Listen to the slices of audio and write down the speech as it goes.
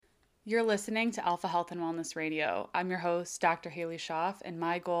You're listening to Alpha Health and Wellness Radio. I'm your host, Dr. Haley Schaff, and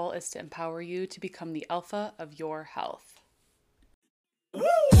my goal is to empower you to become the alpha of your health.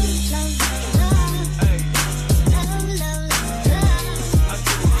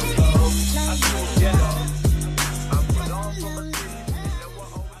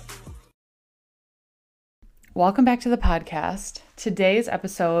 Welcome back to the podcast. Today's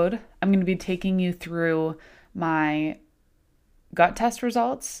episode, I'm going to be taking you through my gut test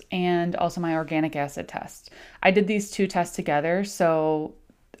results and also my organic acid test. I did these two tests together, so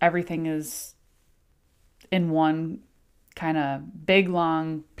everything is in one kind of big,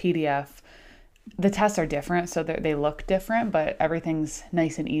 long PDF. The tests are different, so they look different, but everything's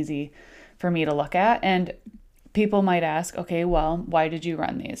nice and easy for me to look at. And people might ask, okay, well, why did you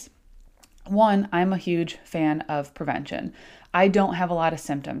run these? One, I'm a huge fan of prevention. I don't have a lot of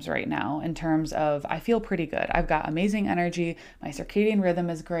symptoms right now in terms of I feel pretty good. I've got amazing energy. My circadian rhythm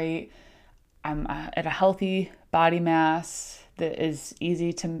is great. I'm at a healthy body mass that is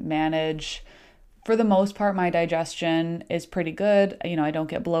easy to manage. For the most part, my digestion is pretty good. I don't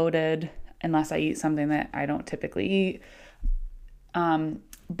get bloated unless I eat something that I don't typically eat.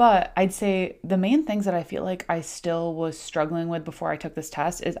 But I'd say the main things that I feel like I still was struggling with before I took this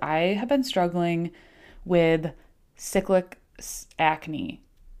test is I have been struggling with cyclic acne.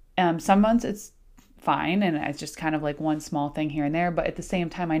 Some months it's fine and it's just kind of like one small thing here and there, but at the same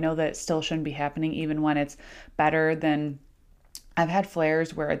time, I know that it still shouldn't be happening even when it's better than I've had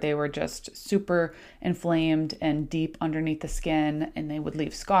flares where they were just super inflamed and deep underneath the skin and they would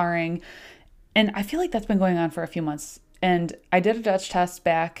leave scarring. And I feel like that's been going on for a few months. And I did a Dutch test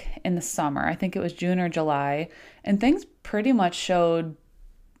back in the summer. I think it was June or July, and things pretty much showed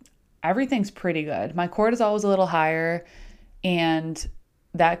everything's pretty good. My cortisol was a little higher, and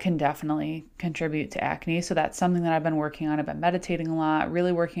that can definitely contribute to acne. So that's something that I've been working on. I've been meditating a lot,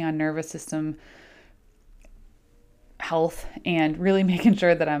 really working on nervous system health and really making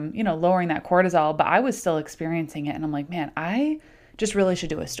sure that I'm, lowering that cortisol, but I was still experiencing it. And I'm like, man, I just really should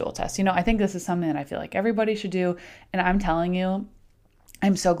do a stool test. I think this is something that I feel like everybody should do. And I'm telling you,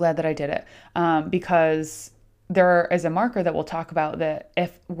 I'm so glad that I did it because there is a marker that we'll talk about that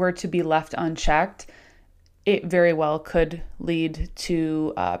if we're to be left unchecked, it very well could lead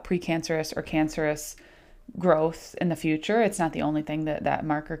to precancerous or cancerous growth in the future. It's not the only thing that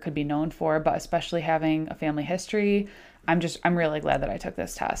marker could be known for, but especially having a family history, I'm really glad that I took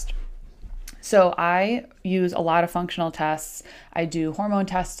this test. So I use a lot of functional tests. I do hormone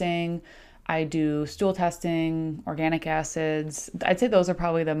testing. I do stool testing, organic acids. I'd say those are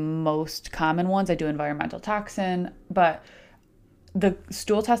probably the most common ones. I do environmental toxin, but the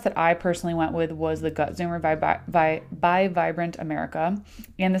stool test that I personally went with was the Gut Zoomer by Vibrant America.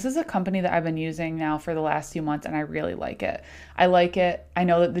 And this is a company that I've been using now for the last few months, and I really like it. I like it. I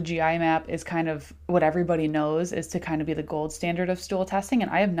know that the GI map is kind of what everybody knows is to kind of be the gold standard of stool testing,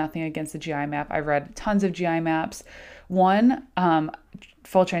 and I have nothing against the GI map. I've read tons of GI maps. One,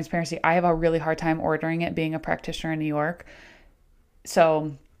 full transparency, I have a really hard time ordering it being a practitioner in New York.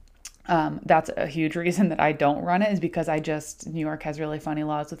 So that's a huge reason that I don't run it is because New York has really funny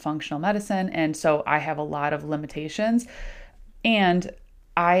laws with functional medicine. And so I have a lot of limitations, and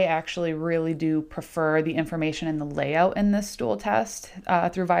I actually really do prefer the information and the layout in this stool test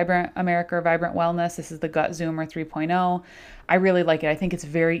through Vibrant America or Vibrant Wellness. This is the Gut Zoomer 3.0. I really like it. I think it's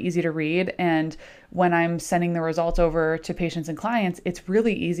very easy to read. And when I'm sending the results over to patients and clients, it's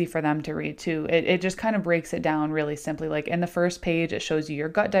really easy for them to read too. It just kind of breaks it down really simply. Like in the first page, it shows you your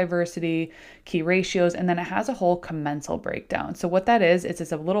gut diversity, key ratios, and then it has a whole commensal breakdown. So what that is, it's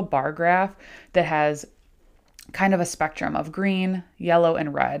just a little bar graph that has kind of a spectrum of green, yellow,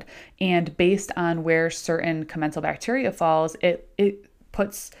 and red. And based on where certain commensal bacteria falls, it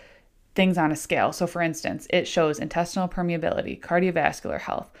puts things on a scale. So for instance, it shows intestinal permeability, cardiovascular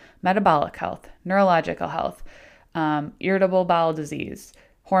health, metabolic health, neurological health, irritable bowel disease,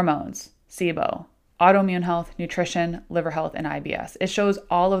 hormones, SIBO, autoimmune health, nutrition, liver health, and IBS. It shows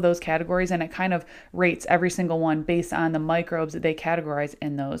all of those categories, and it kind of rates every single one based on the microbes that they categorize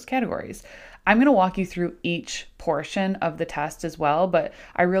in those categories. I'm going to walk you through each portion of the test as well, but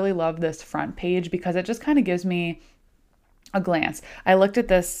I really love this front page because it just kind of gives me a glance. I looked at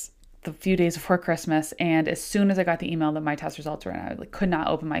this the few days before Christmas, and as soon as I got the email that my test results were in, I could not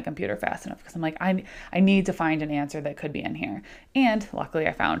open my computer fast enough because I'm like, I need to find an answer that could be in here. And luckily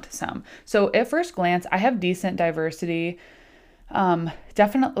I found some. So at first glance, I have decent diversity.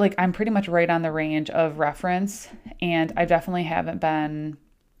 Definitely, like I'm pretty much right on the range of reference, and I definitely haven't been,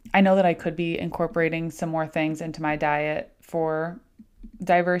 I know that I could be incorporating some more things into my diet for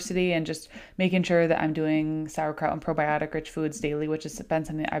diversity and just making sure that I'm doing sauerkraut and probiotic rich foods daily, which has been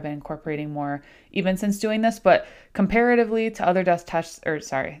something that I've been incorporating more even since doing this. But comparatively to other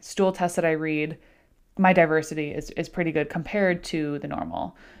stool tests that I read, my diversity is pretty good compared to the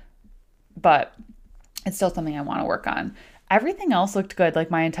normal. But it's still something I want to work on. Everything else looked good,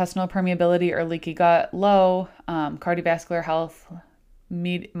 like my intestinal permeability or leaky gut, low, cardiovascular health,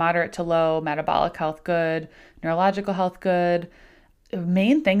 moderate to low, metabolic health, good, neurological health, good.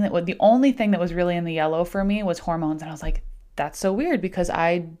 The only thing that was really in the yellow for me was hormones. And I was like, that's so weird because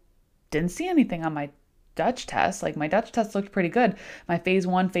I didn't see anything on my Dutch test. Like my Dutch test looked pretty good. My phase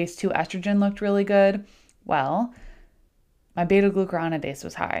 1, phase 2 estrogen looked really good. Well, my beta-glucuronidase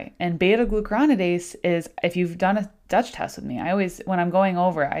was high. And beta-glucuronidase is, if you've done a Dutch test with me, I always, when I'm going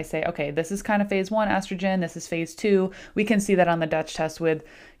over it, I say, okay, this is kind of phase 1 estrogen, this is phase 2. We can see that on the Dutch test with,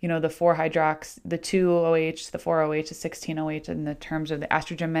 the 4-hydrox, the 2-OH, the 4-OH, the 16-OH in the terms of the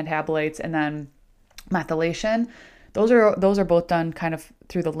estrogen metabolites, and then methylation. Those are both done kind of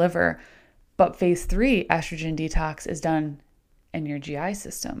through the liver. But phase 3 estrogen detox is done in your GI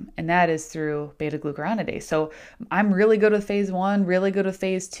system, and that is through beta-glucuronidase. So I'm really good with phase 1, really good with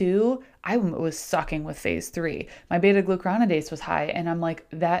phase 2. I was sucking with phase 3. My beta-glucuronidase was high, and I'm like,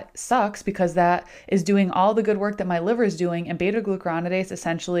 that sucks because that is doing all the good work that my liver is doing. And beta-glucuronidase,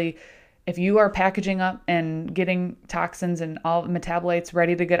 essentially, if you are packaging up and getting toxins and all metabolites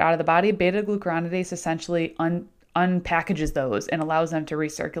ready to get out of the body, beta-glucuronidase essentially unpackages those and allows them to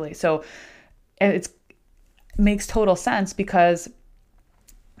recirculate. So it makes total sense because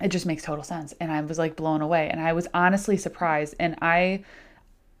it just makes total sense. And I was like blown away, and I was honestly surprised. And I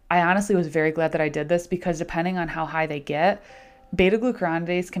honestly was very glad that I did this because depending on how high they get,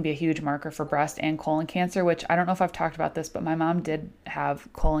 beta-glucuronidase can be a huge marker for breast and colon cancer, which I don't know if I've talked about this, but my mom did have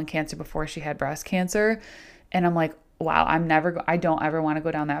colon cancer before she had breast cancer. And I'm like, wow, I don't ever want to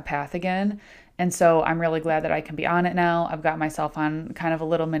go down that path again. And so I'm really glad that I can be on it now. I've got myself on kind of a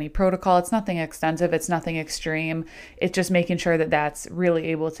little mini protocol. It's nothing extensive. It's nothing extreme. It's just making sure that that's really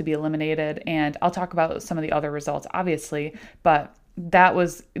able to be eliminated. And I'll talk about some of the other results, obviously, but that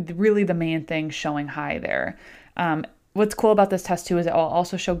was really the main thing showing high there. What's cool about this test too is it will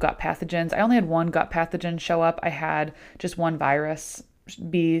also show gut pathogens. I only had one gut pathogen show up. I had just one virus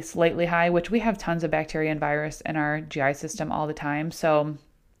be slightly high, which we have tons of bacteria and virus in our GI system all the time. So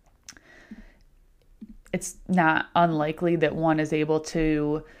it's not unlikely that one is able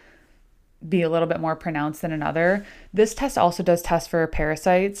to be a little bit more pronounced than another. This test also does test for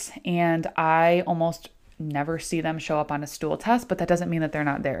parasites, and I almost never see them show up on a stool test, but that doesn't mean that they're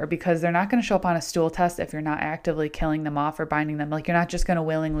not there, because they're not going to show up on a stool test if you're not actively killing them off or binding them. Like, you're not just going to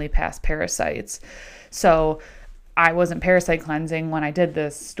willingly pass parasites. So I wasn't parasite cleansing when I did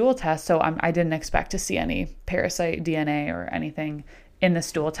this stool test, so I didn't expect to see any parasite DNA or anything in the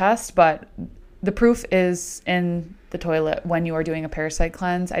stool test, but the proof is in the toilet when you are doing a parasite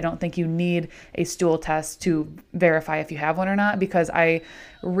cleanse. I don't think you need a stool test to verify if you have one or not, because I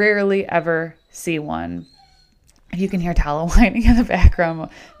rarely ever see one. If you can hear Tala whining in the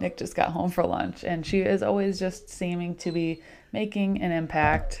background, Nick just got home for lunch, and she is always just seeming to be making an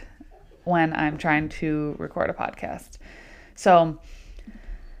impact when I'm trying to record a podcast. So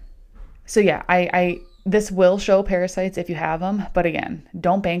yeah, this will show parasites if you have them, but again,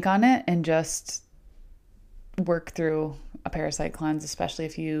 don't bank on it and just work through a parasite cleanse, especially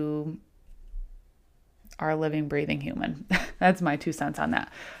if you are a living, breathing human. That's my 2 cents on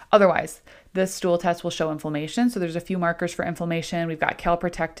that. Otherwise, this stool test will show inflammation. So there's a few markers for inflammation. We've got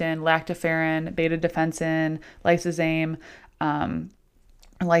calprotectin, lactoferrin, beta-defensin, lysozyme,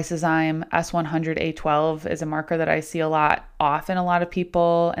 lysozyme, S100A12 is a marker that I see a lot in a lot of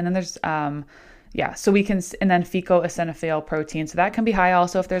people. And then there's so we can, and then fecoeosinophil protein. So that can be high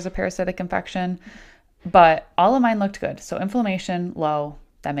also if there's a parasitic infection, but all of mine looked good. So inflammation, low,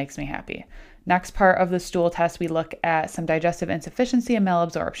 that makes me happy. Next part of the stool test, we look at some digestive insufficiency and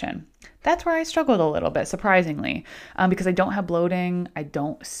malabsorption. That's where I struggled a little bit, surprisingly, because I don't have bloating. I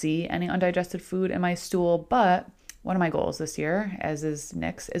don't see any undigested food in my stool, but one of my goals this year, as is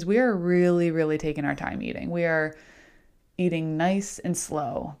Nick's, is we are really, really taking our time eating. We are eating nice and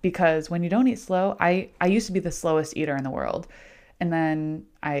slow, because when you don't eat slow, I used to be the slowest eater in the world. And then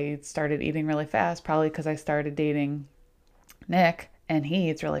I started eating really fast, probably because I started dating Nick and he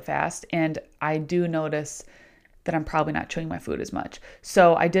eats really fast. And I do notice that I'm probably not chewing my food as much.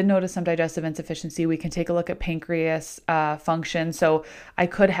 So I did notice some digestive insufficiency. We can take a look at pancreas function. So I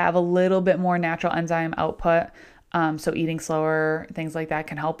could have a little bit more natural enzyme output. So eating slower, things like that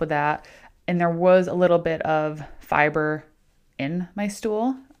can help with that. And there was a little bit of fiber in my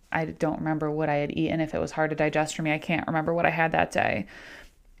stool. I don't remember what I had eaten. If it was hard to digest for me, I can't remember what I had that day.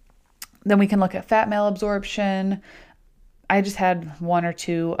 Then we can look at fat malabsorption. I just had 1 or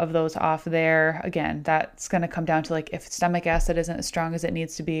 2 of those off there. Again, that's going to come down to like if stomach acid isn't as strong as it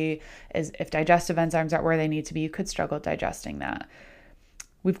needs to be, is if digestive enzymes aren't where they need to be, you could struggle digesting that.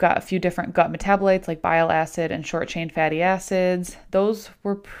 We've got a few different gut metabolites like bile acid and short chain fatty acids. Those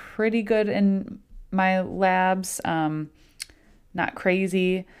were pretty good in my labs. Not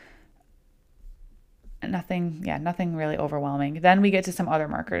crazy. Nothing really overwhelming. Then we get to some other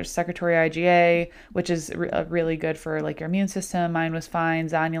markers. Secretory IgA, which is really good for like your immune system. Mine was fine.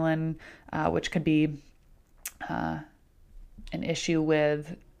 Zonulin, which could be an issue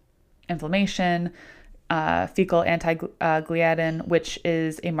with inflammation. Fecal anti-gliadin, which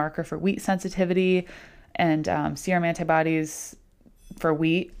is a marker for wheat sensitivity, and serum antibodies for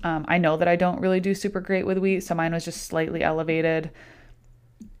wheat. I know that I don't really do super great with wheat, so mine was just slightly elevated.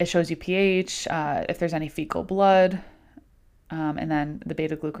 It shows you pH, if there's any fecal blood, and then the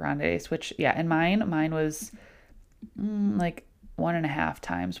beta-glucuronidase, which, in mine was like 1.5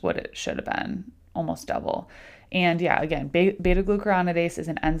 times what it should have been, almost double. And again, beta-glucuronidase is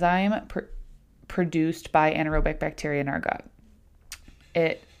an enzyme produced by anaerobic bacteria in our gut.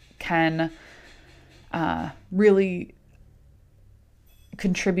 It can really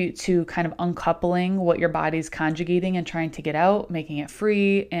contribute to kind of uncoupling what your body's conjugating and trying to get out, making it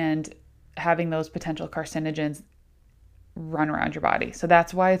free, and having those potential carcinogens run around your body. So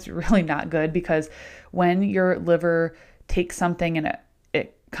that's why it's really not good, because when your liver takes something and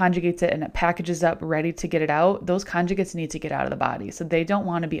it conjugates it and it packages up ready to get it out, those conjugates need to get out of the body. So they don't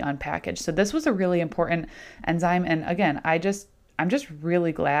want to be unpackaged. So this was a really important enzyme. And again, I'm just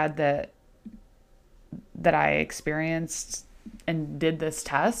really glad that I experienced and did this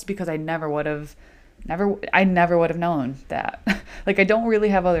test, because I never would have known that. Like, I don't really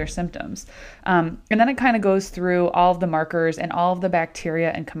have other symptoms. And then it kind of goes through all of the markers and all of the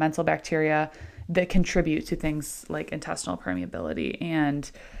bacteria and commensal bacteria that contribute to things like intestinal permeability and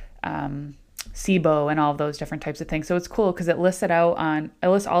SIBO and all of those different types of things. So it's cool because it lists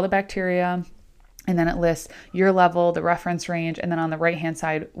all the bacteria, and then it lists your level, the reference range, and then on the right-hand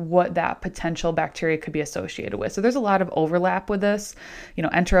side, what that potential bacteria could be associated with. So there's a lot of overlap with this.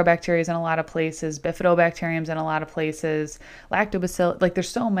 Enterobacteria is in a lot of places, bifidobacterium is in a lot of places, lactobacillus, like there's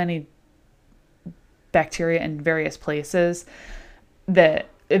so many bacteria in various places that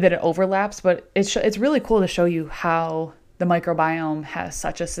it overlaps, but it's really cool to show you how the microbiome has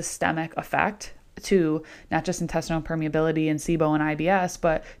such a systemic effect to not just intestinal permeability and SIBO and IBS,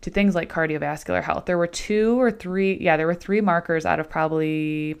 but to things like cardiovascular health. There were 3 markers out of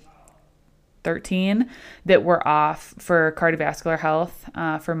probably 13 that were off for cardiovascular health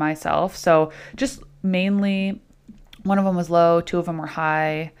for myself. So just mainly one of them was low, 2 of them were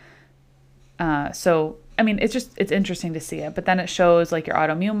high. It's interesting to see it, but then it shows like your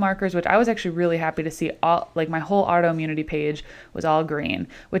autoimmune markers, which I was actually really happy to see. My whole autoimmunity page was all green,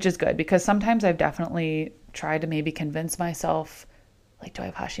 which is good, because sometimes I've definitely tried to maybe convince myself, like, do I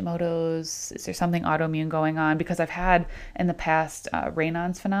have Hashimoto's? Is there something autoimmune going on? Because I've had in the past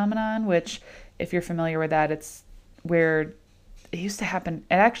Raynaud's phenomenon, which, if you're familiar with that, it's where it used to happen.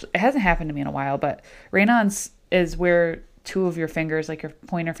 It hasn't happened to me in a while, but Raynaud's is where 2 of your fingers, like your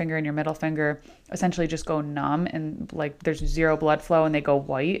pointer finger and your middle finger, essentially just go numb, and like there's zero blood flow and they go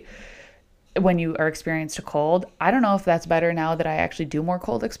white when you are experienced a cold. I don't know if that's better now that I actually do more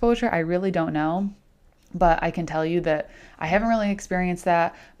cold exposure. I really don't know. But I can tell you that I haven't really experienced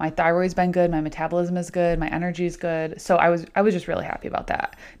that. My thyroid's been good. My metabolism is good. My energy is good. So I was just really happy about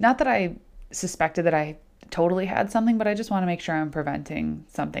that. Not that I suspected that I totally had something, but I just want to make sure I'm preventing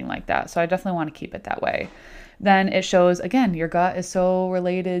something like that. So I definitely want to keep it that way. Then it shows, again, your gut is so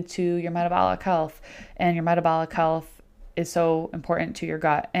related to your metabolic health, and your metabolic health is so important to your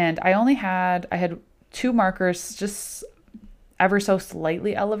gut. And I had 2 markers just ever so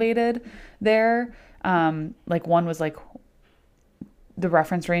slightly elevated there. Like one was like the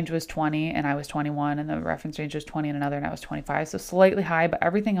reference range was 20 and I was 21, and the reference range was 20 in another and I was 25. So slightly high, but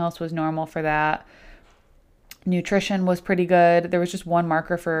everything else was normal for that. Nutrition was pretty good. There was just 1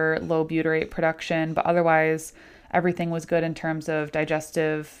 marker for low butyrate production, but otherwise everything was good in terms of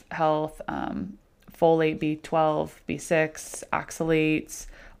digestive health, folate, B12, B6, oxalates,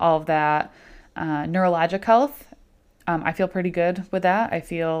 all of that. Neurologic health, I feel pretty good with that. I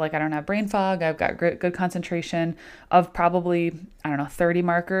feel like I don't have brain fog. I've got good concentration of probably, 30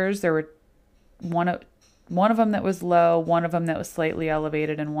 markers. There were one of them that was low, one of them that was slightly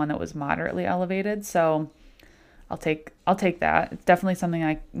elevated, and one that was moderately elevated. So I'll take that. It's definitely something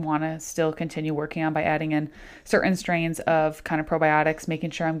I want to still continue working on by adding in certain strains of kind of probiotics,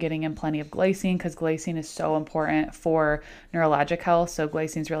 making sure I'm getting in plenty of glycine because glycine is so important for neurologic health. So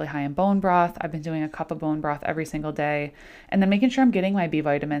glycine is really high in bone broth. I've been doing a cup of bone broth every single day, and then making sure I'm getting my B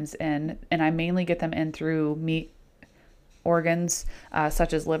vitamins in, and I mainly get them in through meat organs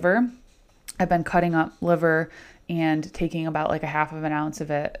such as liver. I've been cutting up liver and taking about like a half of an ounce of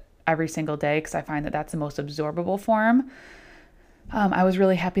it every single day because I find that that's the most absorbable form. I was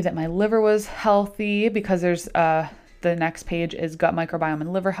really happy that my liver was healthy because there's the next page is gut microbiome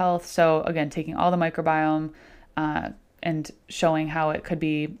and liver health. So again, taking all the microbiome and showing how it could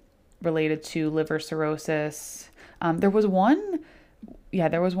be related to liver cirrhosis. There was one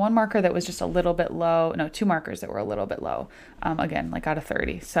marker that was just a little bit low. No, two markers that were a little bit low. Again, like out of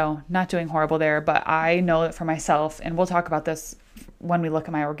 30. So not doing horrible there, but I know that for myself, and we'll talk about this when we look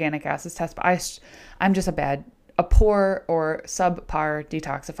at my organic acids test, but I'm just a poor or subpar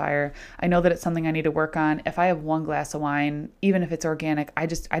detoxifier. I know that it's something I need to work on. If I have one glass of wine, even if it's organic,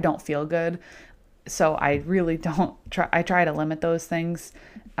 I don't feel good. So I really don't I try to limit those things.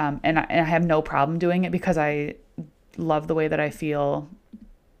 And I have no problem doing it because I love the way that I feel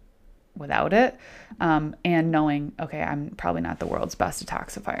without it. And knowing, okay, I'm probably not the world's best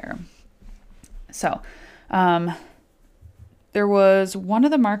detoxifier. So, there was one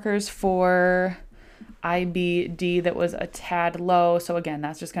of the markers for IBD that was a tad low. So again,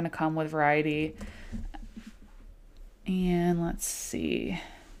 that's just going to come with variety. And let's see.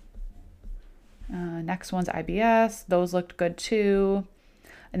 Next one's IBS. Those looked good too.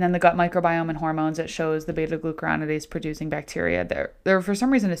 And then the gut microbiome and hormones, it shows the beta-glucuronidase producing bacteria. There for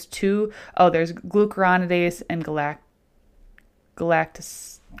some reason is two. Oh, there's glucuronidase and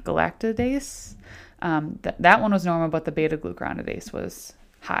galactidase. That one was normal, but the beta-glucuronidase was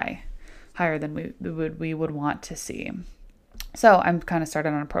higher than we would want to see. So I'm kind of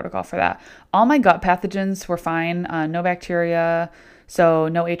started on a protocol for that. All my gut pathogens were fine. No bacteria. So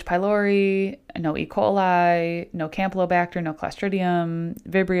no H. pylori, no E. coli, no Campylobacter, no Clostridium,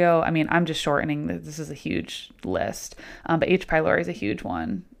 Vibrio. I mean, I'm just shortening. This is a huge list. But H. pylori is a huge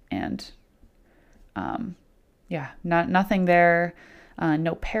one. And nothing there.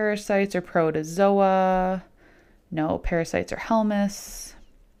 No parasites or protozoa. No parasites or helminths.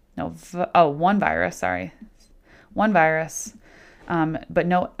 One virus, but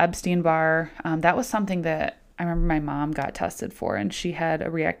no Epstein-Barr. That was something that I remember my mom got tested for, and she had a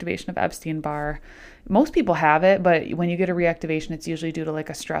reactivation of Epstein-Barr. Most people have it, but when you get a reactivation, it's usually due to like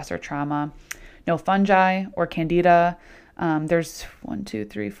a stress or trauma. No fungi or candida. There's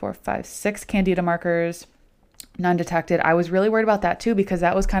 6 candida markers, none detected. I was really worried about that too, because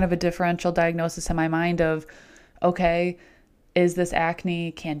that was kind of a differential diagnosis in my mind of, okay, is this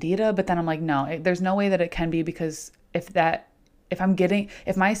acne candida? But then I'm like, no, there's no way that it can be, because if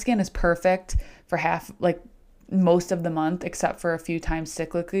my skin is perfect for most of the month, except for a few times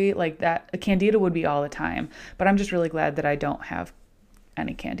cyclically, like that, a candida would be all the time. But I'm just really glad that I don't have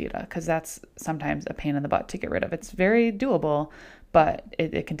any candida, because that's sometimes a pain in the butt to get rid of. It's very doable, but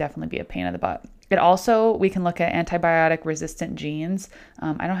it can definitely be a pain in the butt. We can look at antibiotic resistant genes.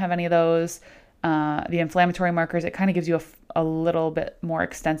 I don't have any of those. The inflammatory markers, it kind of gives you a little bit more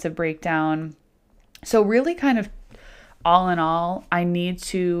extensive breakdown. So really kind of all in all, I need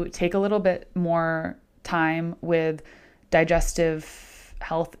to take a little bit more time with digestive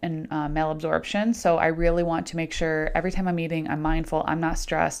health and malabsorption. So I really want to make sure every time I'm eating, I'm mindful, I'm not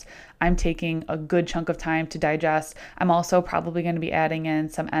stressed, I'm taking a good chunk of time to digest. I'm also probably going to be adding in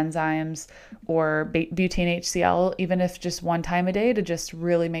some enzymes or butane HCl, even if just one time a day, to just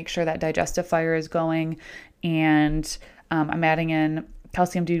really make sure that digestive fire is going. And I'm adding in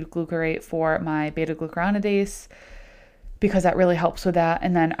calcium D-glucarate for my beta-glucuronidase, because that really helps with that.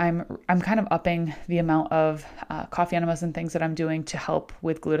 And then I'm kind of upping the amount of coffee enemas and things that I'm doing to help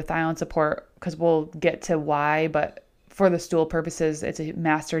with glutathione support, because we'll get to why, but for the stool purposes, it's a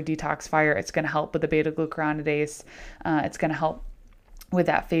master detoxifier. It's going to help with the beta-glucuronidase. It's going to help with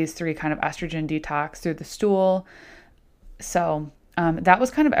that phase 3 kind of estrogen detox through the stool. So that was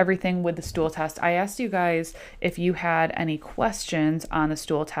kind of everything with the stool test. I asked you guys if you had any questions on the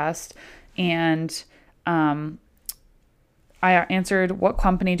stool test, and I answered, what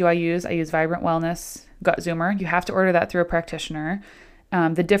company do I use? I use Vibrant Wellness Gut Zoomer. You have to order that through a practitioner.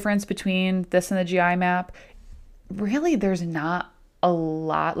 The difference between this and the GI map, really, there's not a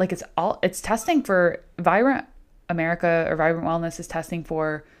lot. Like it's testing for Vibrant America, or Vibrant Wellness is testing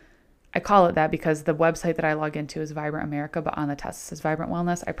for, I call it that because the website that I log into is Vibrant America, but on the test it says Vibrant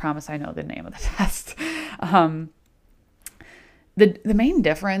Wellness. I promise I know the name of the test. The main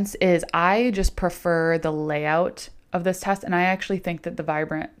difference is I just prefer the layout of this test, and I actually think that the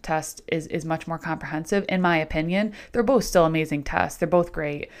Vibrant test is much more comprehensive, in my opinion. They're both still amazing tests. They're both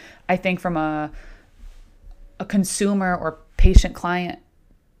great. I think from a consumer or patient client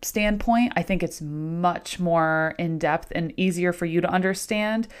standpoint, I think it's much more in depth and easier for you to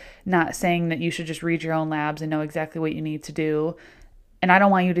understand, not saying that you should just read your own labs and know exactly what you need to do. And I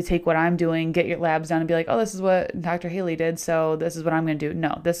don't want you to take what I'm doing, get your labs done and be like, oh, this is what Dr. Haley did, so this is what I'm going to do.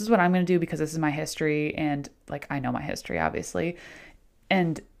 No, this is what I'm going to do because this is my history. And like, I know my history, obviously.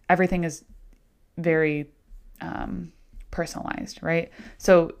 And everything is very personalized, right?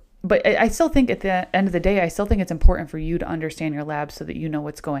 So, but I still think at the end of the day, I still think it's important for you to understand your labs so that you know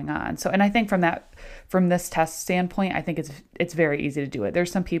what's going on. So, and I think from this test standpoint, I think it's very easy to do it.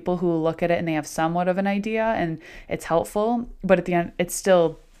 There's some people who look at it and they have somewhat of an idea and it's helpful, but at the end,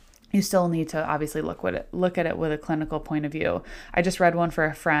 you still need to obviously look at it with a clinical point of view. I just read one for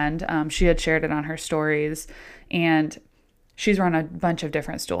a friend. She had shared it on her stories, and she's run a bunch of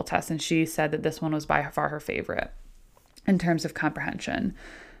different stool tests, and she said that this one was by far her favorite in terms of comprehension.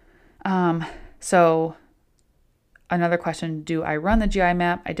 So another question, do I run the GI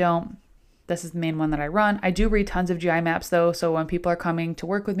map? I don't. This is the main one that I run. I do read tons of GI maps though. So when people are coming to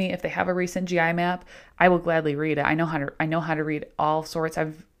work with me, if they have a recent GI map, I will gladly read it. I know how to read all sorts.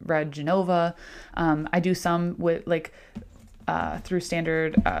 I've read Genova. I do some with through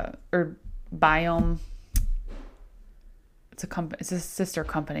standard, or Biome. It's a sister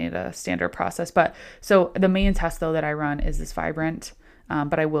company to Standard Process. But so the main test though that I run is this Vibrant.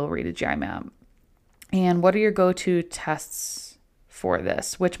 But I will read a GI map. And what are your go-to tests for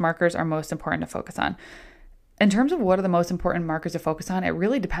this? Which markers are most important to focus on? In terms of what are the most important markers to focus on, it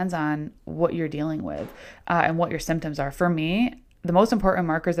really depends on what you're dealing with and what your symptoms are. For me, the most important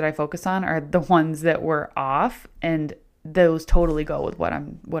markers that I focus on are the ones that were off, and those totally go with what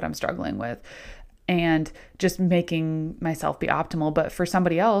I'm struggling with, and just making myself be optimal. But for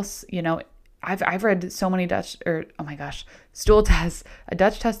somebody else, I've read so many stool tests. A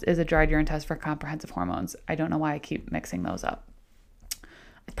Dutch test is a dried urine test for comprehensive hormones. I don't know why I keep mixing those up.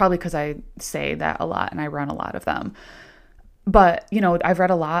 It's probably because I say that a lot and I run a lot of them. But, I've read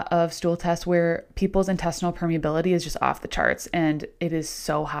a lot of stool tests where people's intestinal permeability is just off the charts, and it is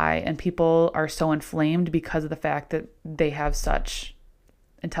so high, and people are so inflamed because of the fact that they have such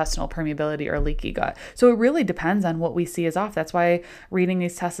intestinal permeability or leaky gut. So it really depends on what we see is off. That's why reading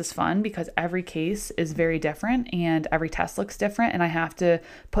these tests is fun, because every case is very different and every test looks different. And I have to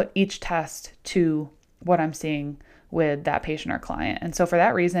put each test to what I'm seeing with that patient or client. And so for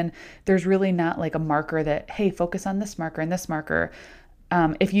that reason, there's really not like a marker that, hey, focus on this marker and this marker.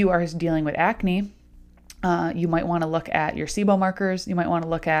 If you are dealing with acne, you might want to look at your SIBO markers. You might want to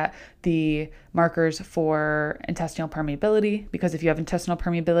look at the markers for intestinal permeability, because if you have intestinal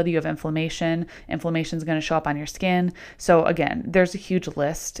permeability, you have inflammation. Inflammation is going to show up on your skin. So again, there's a huge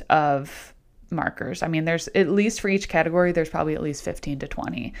list of markers. I mean, there's at least for each category, there's probably at least 15 to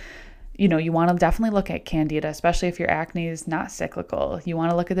 20. You want to definitely look at candida, especially if your acne is not cyclical. You want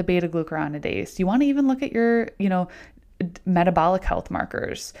to look at the beta glucuronidase. You want to even look at your, metabolic health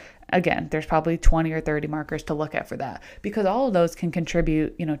markers. Again, there's probably 20 or 30 markers to look at for that, because all of those can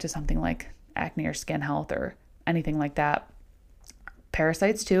contribute, to something like acne or skin health or anything like that.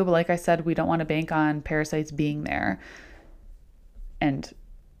 Parasites too, but like I said, we don't want to bank on parasites being there and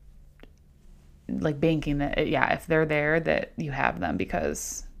like banking that, if they're there, that you have them,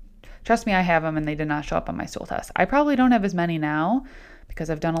 because trust me, I have them and they did not show up on my stool test. I probably don't have as many now because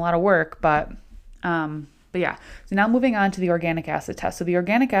I've done a lot of work, but yeah, so now moving on to the organic acid test. So the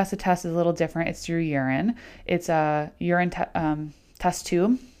organic acid test is a little different. It's through urine. It's a urine test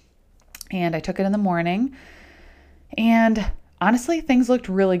tube, and I took it in the morning. And honestly, things looked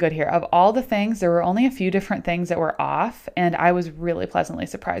really good here. Of all the things, there were only a few different things that were off, and I was really pleasantly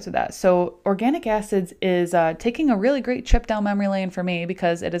surprised with that. So organic acids is taking a really great trip down memory lane for me,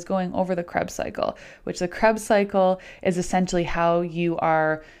 because it is going over the Krebs cycle, which the Krebs cycle is essentially how you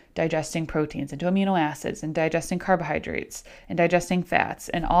are digesting proteins into amino acids, and digesting carbohydrates, and digesting fats,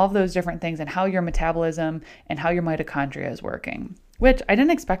 and all of those different things, and how your metabolism and how your mitochondria is working, which I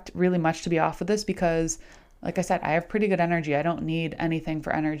didn't expect really much to be off with this, because like I said, I have pretty good energy. I don't need anything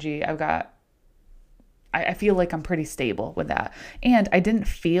for energy. I feel like I'm pretty stable with that. And I didn't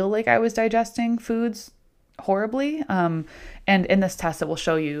feel like I was digesting foods horribly. And in this test, it will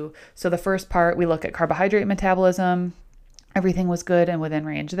show you. So the first part, we look at carbohydrate metabolism. Everything was good and within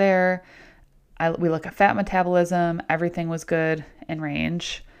range there. We look at fat metabolism. Everything was good in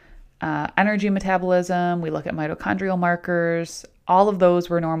range. Energy metabolism. We look at mitochondrial markers. All of those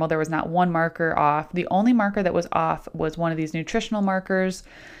were normal. There was not one marker off. The only marker that was off was one of these nutritional markers,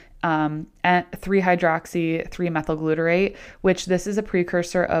 at 3-hydroxy 3-methylglutarate, which this is a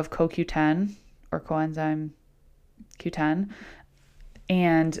precursor of CoQ10 or coenzyme Q10,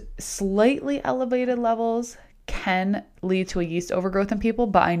 and slightly elevated levels can lead to a yeast overgrowth in people,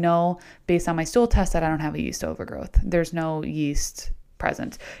 but I know based on my stool test that I don't have a yeast overgrowth. There's no yeast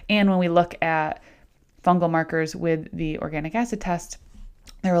present. And when we look at fungal markers with the organic acid test,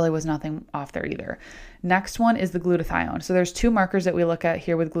 there really was nothing off there either. Next one is the glutathione. So there's 2 markers that we look at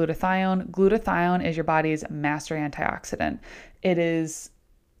here with glutathione. Glutathione is your body's master antioxidant. It is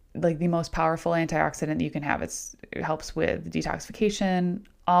like the most powerful antioxidant you can have. It helps with detoxification,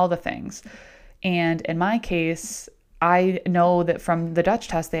 all the things. And in my case, I know that from the Dutch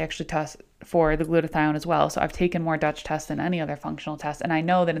test, they actually test for the glutathione as well. So I've taken more Dutch tests than any other functional test. And I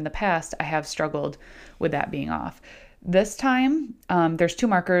know that in the past, I have struggled with that being off. This time, there's 2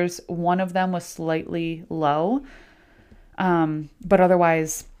 markers. One of them was slightly low, but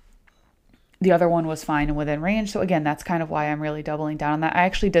otherwise, the other one was fine and within range. So again, that's kind of why I'm really doubling down on that. I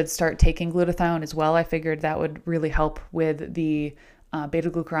actually did start taking glutathione as well. I figured that would really help with the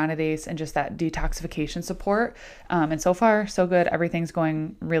beta-glucuronidase and just that detoxification support. And so far, so good. Everything's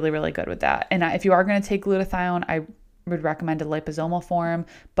going really, really good with that. And if you are going to take glutathione, I would recommend a liposomal form,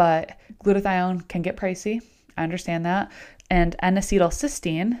 but glutathione can get pricey. I understand that. And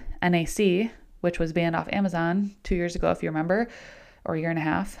N-acetylcysteine, NAC, which was banned off Amazon 2 years ago, if you remember, or a year and a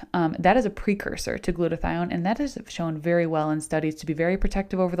half, that is a precursor to glutathione, and that is shown very well in studies to be very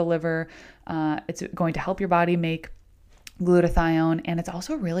protective over the liver. It's going to help your body make glutathione, and it's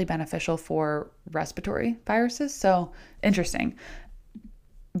also really beneficial for respiratory viruses. So interesting.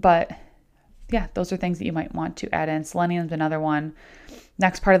 But yeah, those are things that you might want to add in. Selenium's another one.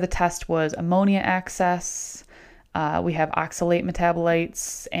 Next part of the test was ammonia access. We have oxalate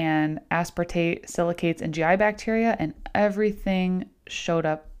metabolites and aspartate, silicates, and GI bacteria, and everything showed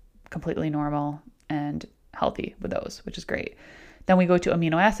up completely normal and healthy with those, which is great. Then we go to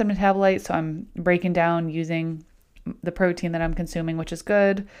amino acid metabolites. So I'm breaking down using the protein that I'm consuming, which is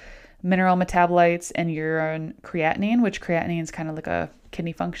good. Mineral metabolites and urine creatinine, which creatinine is kind of like a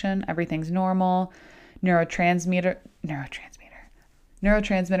kidney function. Everything's normal. Neurotransmitter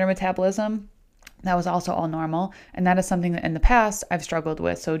metabolism, that was also all normal. And that is something that in the past I've struggled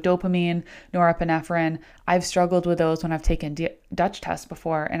with. So dopamine, norepinephrine, I've struggled with those when I've taken Dutch tests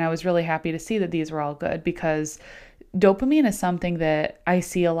before. And I was really happy to see that these were all good, because dopamine is something that I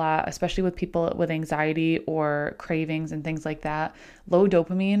see a lot, especially with people with anxiety or cravings and things like that. Low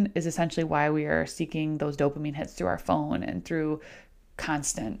dopamine is essentially why we are seeking those dopamine hits through our phone and through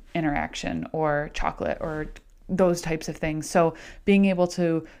constant interaction or chocolate or those types of things. So being able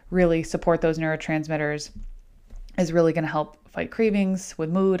to really support those neurotransmitters is really going to help fight cravings with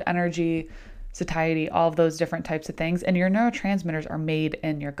mood, energy, satiety, all of those different types of things. And your neurotransmitters are made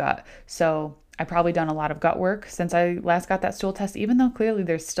in your gut. So I've probably done a lot of gut work since I last got that stool test, even though clearly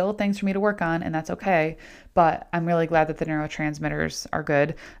there's still things for me to work on, and that's okay. But I'm really glad that the neurotransmitters are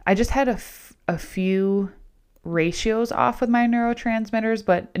good. I just had a few ratios off with my neurotransmitters,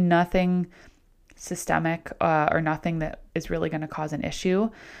 but nothing systemic or nothing that is really going to cause an issue.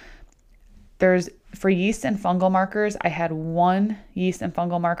 For yeast and fungal markers, I had one yeast and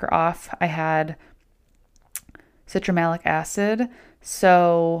fungal marker off. I had citramalic acid.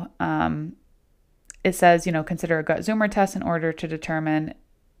 So it says, consider a gut Zoomer test in order to determine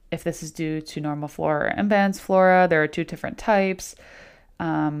if this is due to normal flora or imbalance flora. There are 2 different types.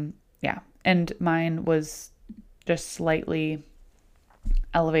 And mine was just slightly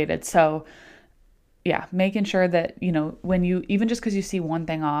elevated. So yeah, making sure that, when you, even just because you see one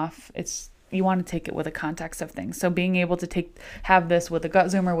thing off, you want to take it with a context of things. So being able to have this with a gut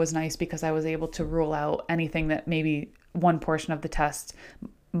Zoomer was nice, because I was able to rule out anything that maybe one portion of the test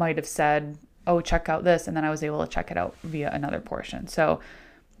might have said, oh, check out this. And then I was able to check it out via another portion. So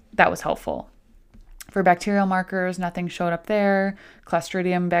that was helpful. For bacterial markers, nothing showed up there.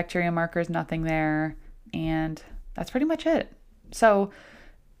 Clostridium bacteria markers, nothing there. And that's pretty much it. So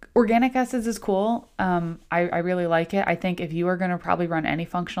organic acids is cool. I really like it. I think if you are going to probably run any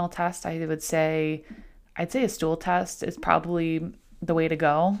functional test, I'd say a stool test is probably the way to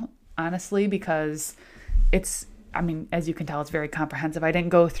go, honestly, because as you can tell, it's very comprehensive. I didn't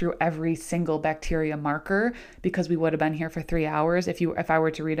go through every single bacteria marker because we would have been here for 3 hours if I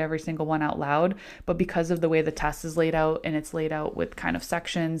were to read every single one out loud. But because of the way the test is laid out, and it's laid out with kind of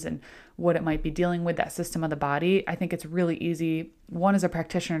sections and what it might be dealing with, that system of the body, I think it's really easy, one, as a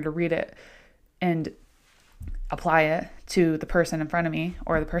practitioner, to read it and apply it to the person in front of me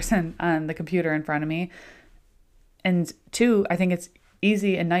or the person on the computer in front of me. And two, I think it's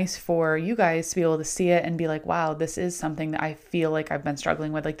easy and nice for you guys to be able to see it and be like, wow, this is something that I feel like I've been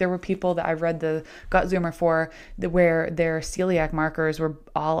struggling with. Like there were people that I read the gut zoomer for where their celiac markers were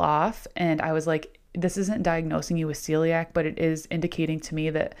all off. And I was like, this isn't diagnosing you with celiac, but it is indicating to me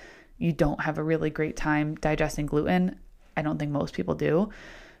that you don't have a really great time digesting gluten. I don't think most people do.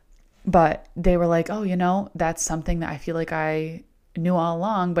 But they were like, oh, that's something that I feel like I knew all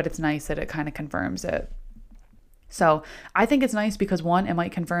along, but it's nice that it kind of confirms it. So I think it's nice because one, it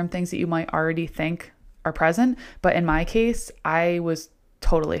might confirm things that you might already think are present. But in my case, I was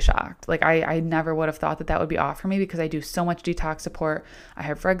totally shocked. Like I never would have thought that would be off for me because I do so much detox support. I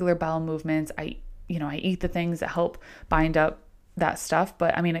have regular bowel movements. I eat the things that help bind up that stuff.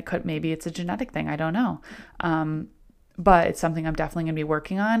 But I mean, maybe it's a genetic thing. I don't know. But it's something I'm definitely going to be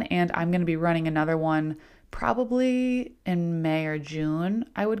working on. And I'm going to be running another one probably in May or June,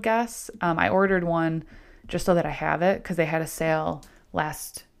 I would guess. I ordered one just so that I have it because they had a sale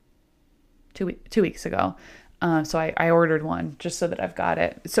last 2 weeks ago. So I ordered one just so that I've got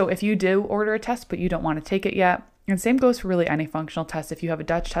it. So if you do order a test, but you don't want to take it yet, and same goes for really any functional test. If you have a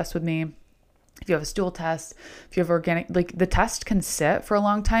Dutch test with me, if you have a stool test, if you have organic, like the test can sit for a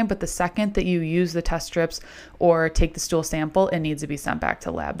long time, but the second that you use the test strips or take the stool sample, it needs to be sent back to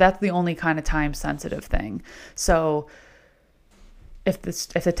lab. That's the only kind of time sensitive thing. So if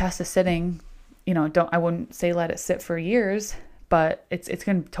the test is sitting, I wouldn't say let it sit for years, but it's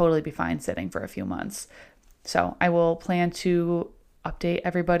going to totally be fine sitting for a few months. So I will plan to update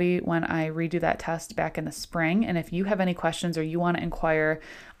everybody when I redo that test back in the spring. And if you have any questions or you want to inquire,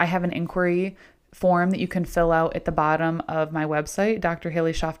 I have an inquiry form that you can fill out at the bottom of my website,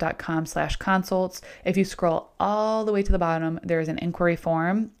 drhaleyschoff.com/consults. If you scroll all the way to the bottom, there's an inquiry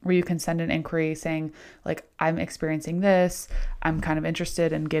form where you can send an inquiry saying like, I'm experiencing this. I'm kind of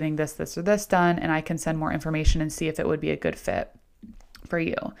interested in getting this, or this done. And I can send more information and see if it would be a good fit for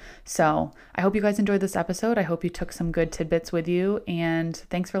you. So I hope you guys enjoyed this episode. I hope you took some good tidbits with you, and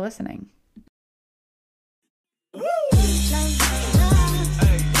thanks for listening.